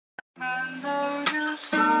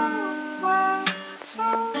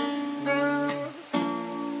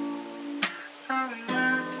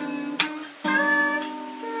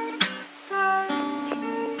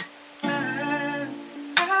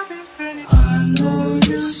know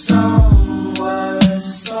you're somewhere,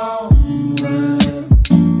 somewhere.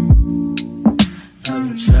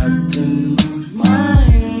 I'm trapped in my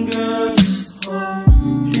mind, girl, just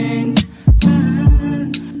holding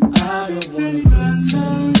on. I don't wanna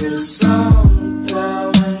pretend you're something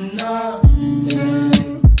when nothing.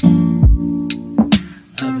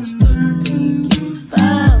 I've been stuck thinking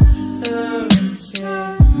about her,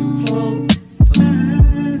 can't hold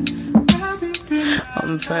on. I'm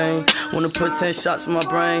in pain, wanna put 10 shots in my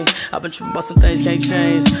brain. I've been tripping about some things can't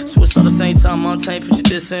change. Switch all the same time, I'm tamed. Put your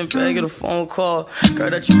diss in bag, get a phone call. Girl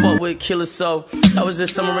that you fuck with, kill herself. That was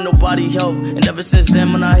this summer and nobody helped. And ever since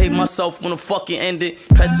then, when I hate myself, when the fucking ended.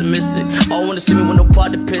 Pessimistic, all wanna see me with no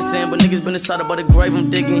pot to piss in. But niggas been inside about the grave I'm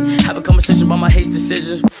digging. Have a conversation about my hate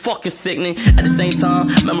decisions, fucking sickening. At the same time,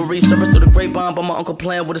 memories surface through the grapevine. By my uncle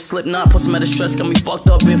playing with a slip knot. Put some out of stress, got me fucked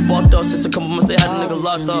up, been fucked up since a couple months they had a nigga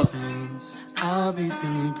locked up. I'll be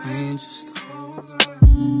feeling pain, just hold on.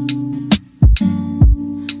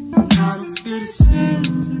 And I don't feel the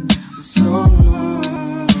same, I'm so numb.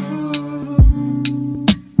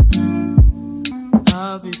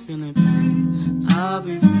 I'll be feeling pain, I'll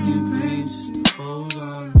be feeling pain, just hold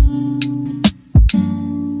on.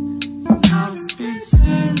 And I don't feel the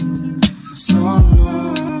same, I'm so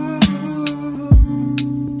numb.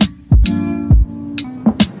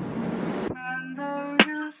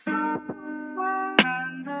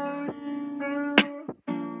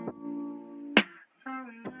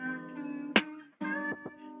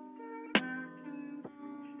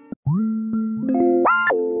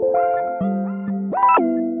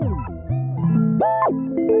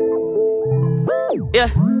 Yeah.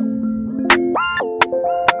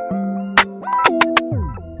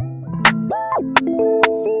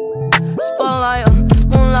 Spotlight,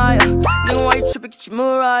 moonlight. Nigga, why you trippin'? Get your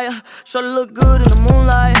Mariah. Shawty look good in the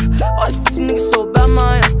moonlight. All these pussy niggas so bad,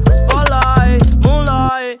 mine. Spotlight,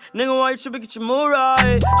 moonlight. Nigga, why you trippin'? Get your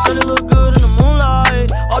Mariah. Shawty look good in the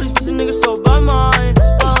moonlight. All these pussy niggas so bad, mine.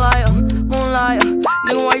 Spotlight, moonlight.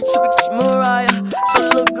 Nigga, why you trippin'? Get your Mariah. Shawty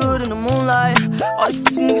look good in the moonlight. All these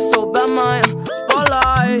pussy niggas so bad, mine.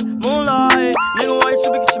 Spotlight, moonlight. Nigga, why you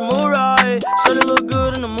trippin'? Get your Mariah. Shawty look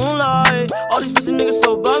good in the moonlight. All these pussy niggas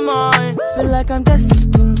so bad, mine. Feel like I'm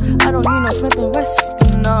destined, I don't need no Smith and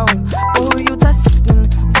Weston, no. But who you testing?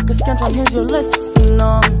 Fuck a scantron, here's your lesson,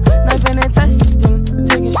 no. Knifing and testing,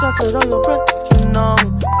 taking shots at all your brethren, no.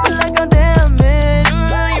 Feel like I'm damaged,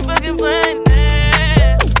 you fucking playing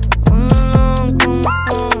it. Come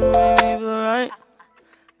phone, make me feel right.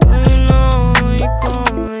 You know you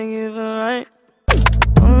come, make me feel right.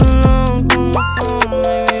 Come phone,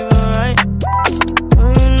 make me feel right.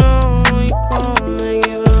 You know you come, make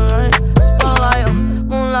me feel right. Spotlight,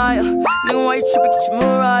 moonlight. Nigga, why you trippin'? Get your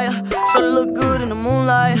Mariah. Shawty look good in the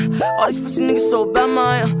moonlight. All these pussy niggas so bad,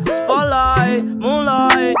 mine. Spotlight,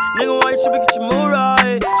 moonlight. Nigga, why you trippin'? Get your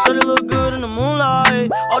Mariah. Shawty look good in the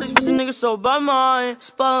moonlight. All these pussy niggas so bad, mine.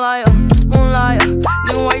 Spotlight, moonlight.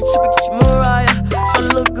 Nigga, why you trippin'? Get your Mariah. Shawty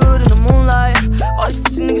look good in the moonlight. All these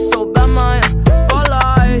pussy niggas so bad, mine.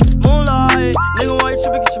 Spotlight, moonlight. Nigga, why you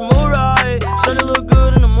trippin'? Get your Mariah. Shawty look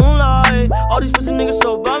good in the moonlight. All these pussy niggas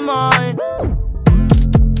so bad, mine.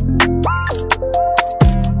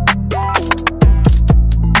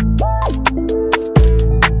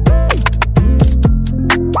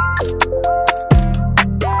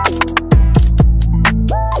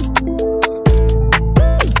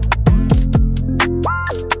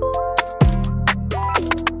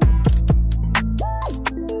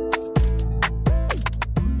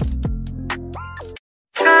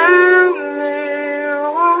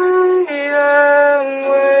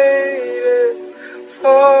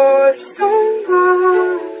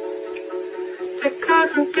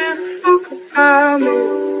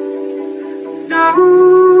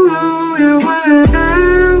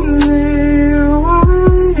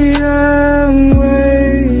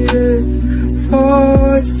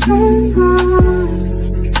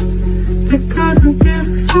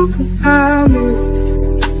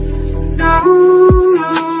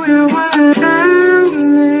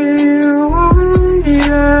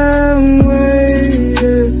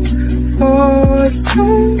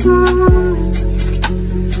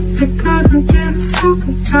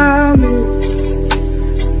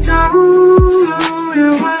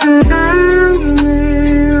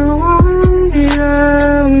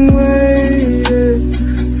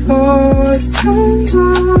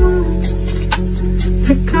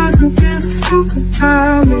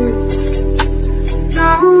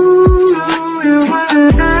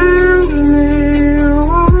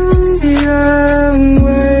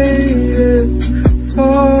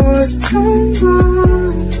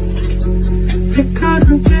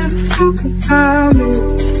 talk about me.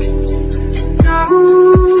 No,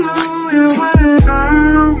 you wanna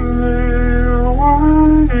tell me why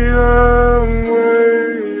I'm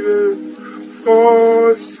waiting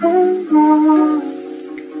for someone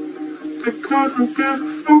that couldn't give a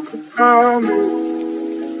fuck about me.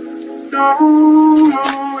 No,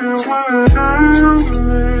 you wanna tell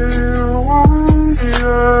me why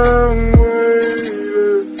I'm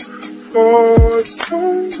waiting for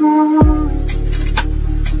someone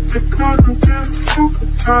that couldn't give a fuck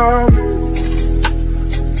about me.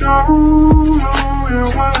 No, you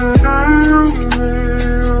wanna tell me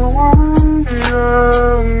why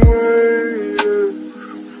I'm waiting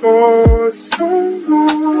for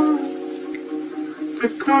someone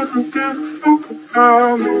that couldn't give a fuck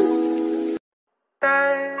about me.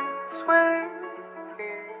 That's when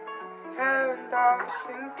we and I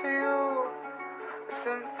sing to you a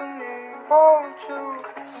symphony. Won't you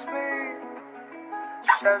kiss me?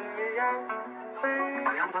 Shut me out,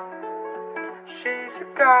 please. She's a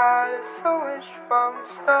goddess, a wish from a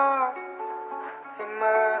star in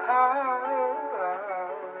my heart.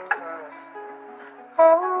 Oh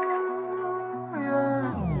yeah.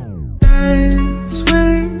 That's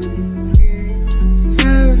when we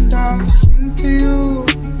and I sing to you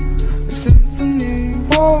a symphony.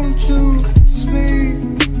 Won't you kiss me?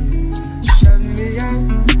 Shut me out,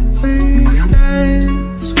 please.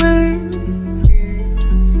 That's when we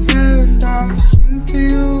and I sing to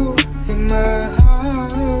you in my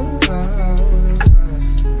heart.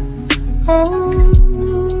 Oh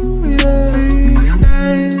yeah.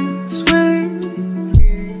 That's when we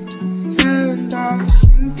and I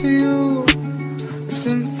sing to you a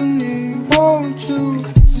symphony. Won't you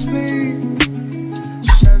kiss me?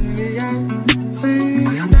 Shut me out,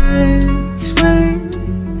 please. That's when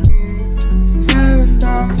we and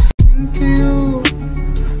I sing to you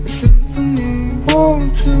a symphony.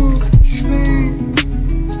 Won't you kiss me?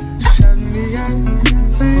 Shut me out,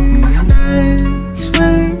 please. That's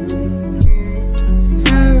when we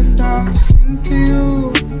and I sing to you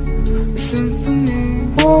a symphony.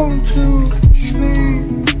 Won't you kiss me?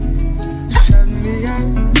 Shut me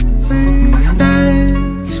out, please.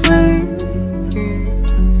 That's when we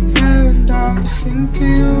and I sing to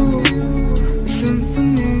you a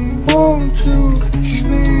symphony. Won't you kiss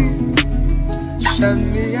me? Shut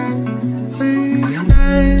me out, please.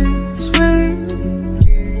 That's when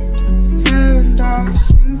we and I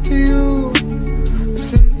sing to you a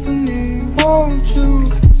symphony. Won't you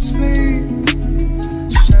kiss me?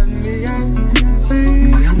 Shut me out,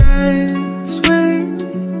 please. That's when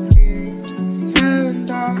we and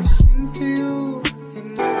I sing to you.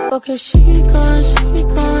 Okay, she keep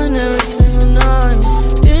calling every single night.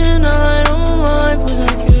 Day and night on my mind,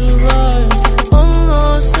 pushing you to ride.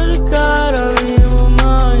 Almost to the God, I'm in my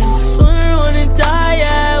mind. Swear I wanna die,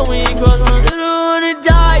 yeah. When you cross my lips, I wanna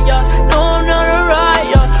die, yeah. No, I'm not alright,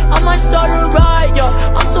 yeah. I might start a riot,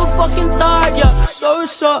 yeah. I'm so fucking tired, yeah. So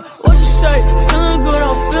what you say? Feeling good,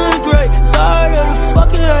 I'm feeling great. Tired of the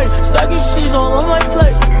fucking hate. Stacking cheese all on my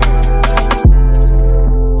plate.